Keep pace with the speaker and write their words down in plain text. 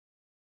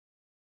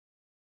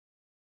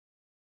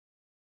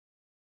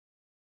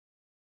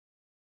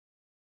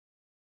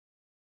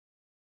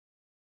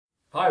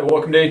Hi,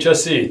 welcome to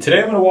HSE. Today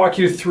I'm going to walk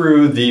you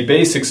through the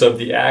basics of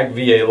the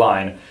AG-VA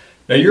line.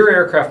 Now your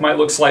aircraft might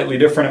look slightly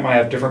different. It might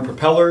have different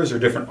propellers or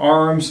different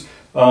arms.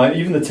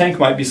 Even the tank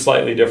might be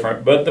slightly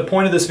different. But the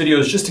point of this video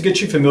is just to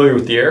get you familiar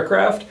with the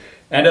aircraft.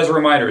 And as a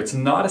reminder, it's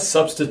not a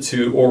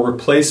substitute or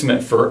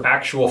replacement for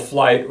actual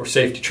flight or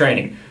safety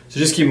training. So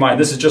just keep in mind,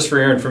 this is just for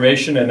your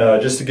information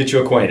and just to get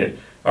you acquainted.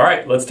 All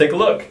right, let's take a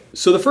look.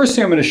 So the first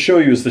thing I'm going to show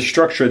you is the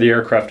structure of the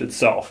aircraft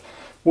itself.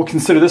 We'll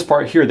consider this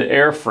part here the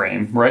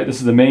airframe, right?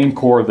 This is the main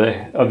core of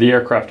the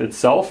aircraft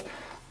itself.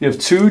 You have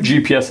two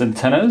GPS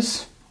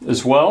antennas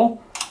as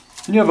well.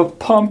 And you have a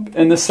pump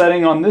in the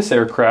setting on this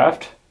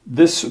aircraft.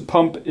 This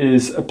pump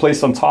is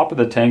placed on top of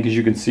the tank, as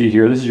you can see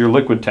here. This is your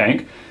liquid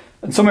tank.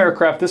 And some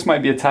aircraft, this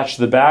might be attached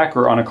to the back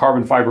or on a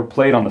carbon fiber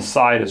plate on the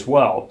side as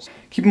well.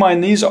 Keep in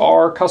mind, these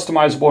are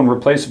customizable and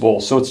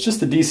replaceable. So it's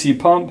just a DC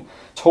pump,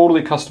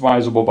 totally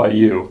customizable by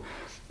you.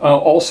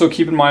 Also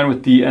keep in mind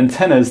with the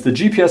antennas, the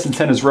GPS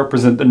antennas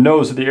represent the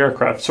nose of the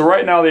aircraft. So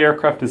right now the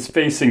aircraft is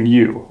facing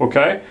you,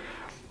 okay?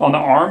 On the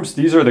arms,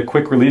 these are the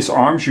quick release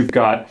arms. You've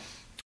got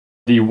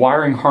the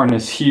wiring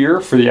harness here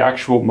for the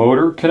actual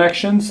motor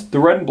connections. The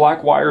red and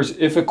black wires,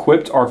 if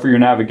equipped, are for your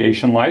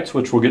navigation lights,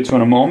 which we'll get to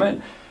in a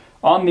moment.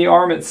 On the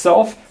arm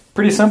itself,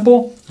 pretty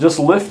simple. Just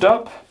lift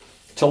up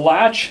to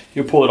latch.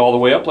 You'll pull it all the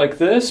way up like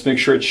this. Make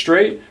sure it's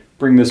straight.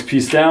 Bring this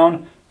piece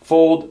down,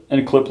 fold,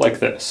 and clip like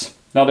this.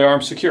 Now the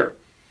arm's secure.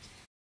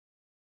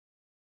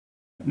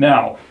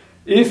 Now,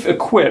 if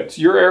equipped,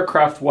 your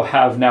aircraft will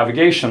have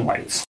navigation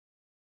lights.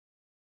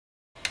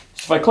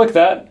 So if I click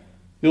that,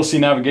 you'll see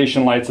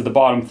navigation lights at the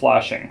bottom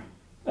flashing.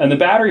 And the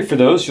battery for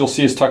those, you'll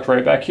see, is tucked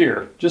right back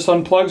here. Just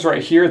unplugs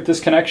right here at this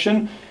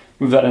connection.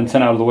 Move that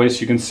antenna out of the way so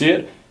you can see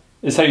it.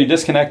 Is how you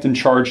disconnect and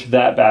charge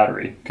that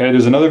battery. Okay,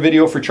 there's another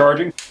video for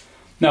charging.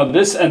 Now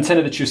this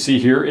antenna that you see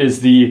here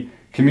is the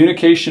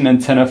communication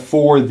antenna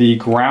for the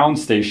ground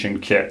station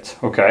kit.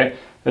 Okay.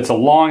 It's a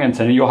long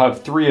antenna. You'll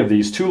have three of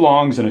these, two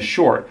longs and a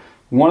short.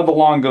 One of the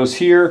long goes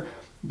here.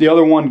 The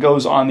other one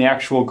goes on the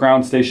actual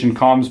ground station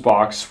comms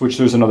box, which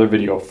there's another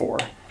video for.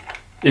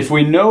 If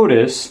we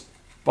notice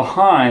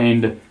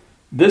behind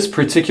this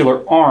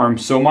particular arm,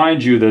 so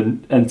mind you, the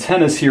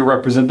antennas here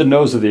represent the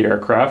nose of the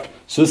aircraft.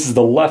 So this is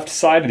the left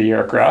side of the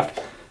aircraft.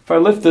 If I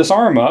lift this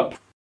arm up,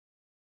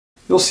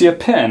 you'll see a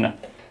pin.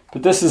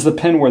 But this is the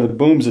pin where the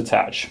booms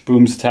attach.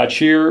 Booms attach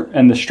here,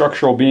 and the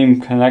structural beam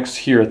connects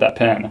here at that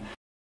pin.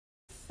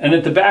 And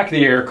at the back of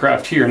the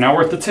aircraft here, now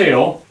we're at the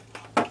tail,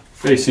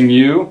 facing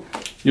you,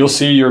 you'll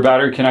see your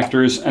battery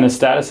connectors and a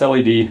status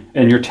LED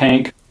in your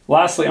tank.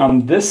 Lastly,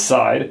 on this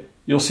side,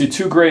 you'll see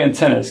two gray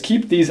antennas.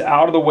 Keep these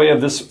out of the way of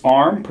this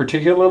arm,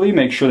 particularly.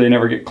 Make sure they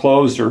never get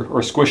closed or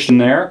squished in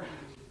there.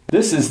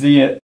 This is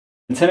the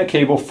antenna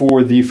cable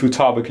for the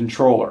Futaba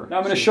controller. Now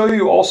I'm going to show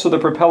you also the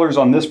propellers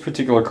on this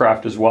particular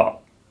craft as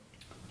well.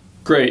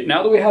 Great,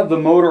 now that we have the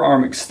motor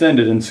arm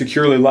extended and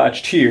securely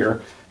latched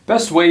here,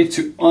 best way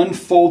to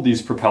unfold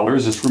these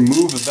propellers is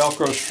remove a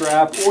Velcro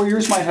strap, or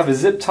yours might have a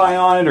zip tie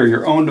on it or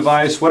your own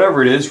device,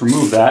 whatever it is,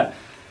 remove that.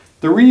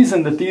 The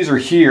reason that these are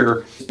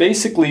here is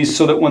basically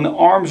so that when the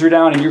arms are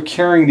down and you're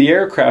carrying the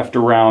aircraft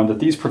around, that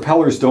these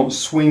propellers don't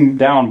swing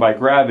down by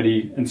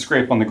gravity and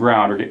scrape on the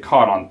ground or get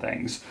caught on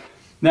things.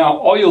 Now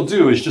all you'll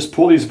do is just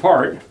pull these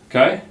apart,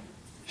 okay?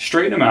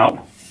 Straighten them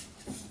out.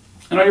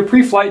 And on your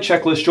pre-flight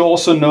checklist, you'll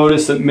also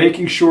notice that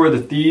making sure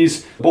that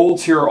these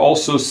bolts here are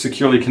also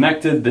securely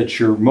connected,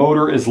 that your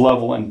motor is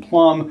level and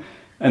plumb,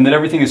 and that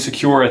everything is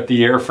secure at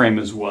the airframe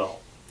as well.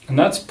 And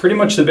that's pretty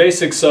much the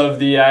basics of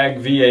the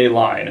AG-VA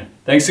line.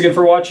 Thanks again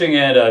for watching,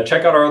 and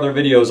check out our other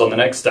videos on the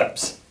next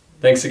steps.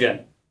 Thanks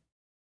again.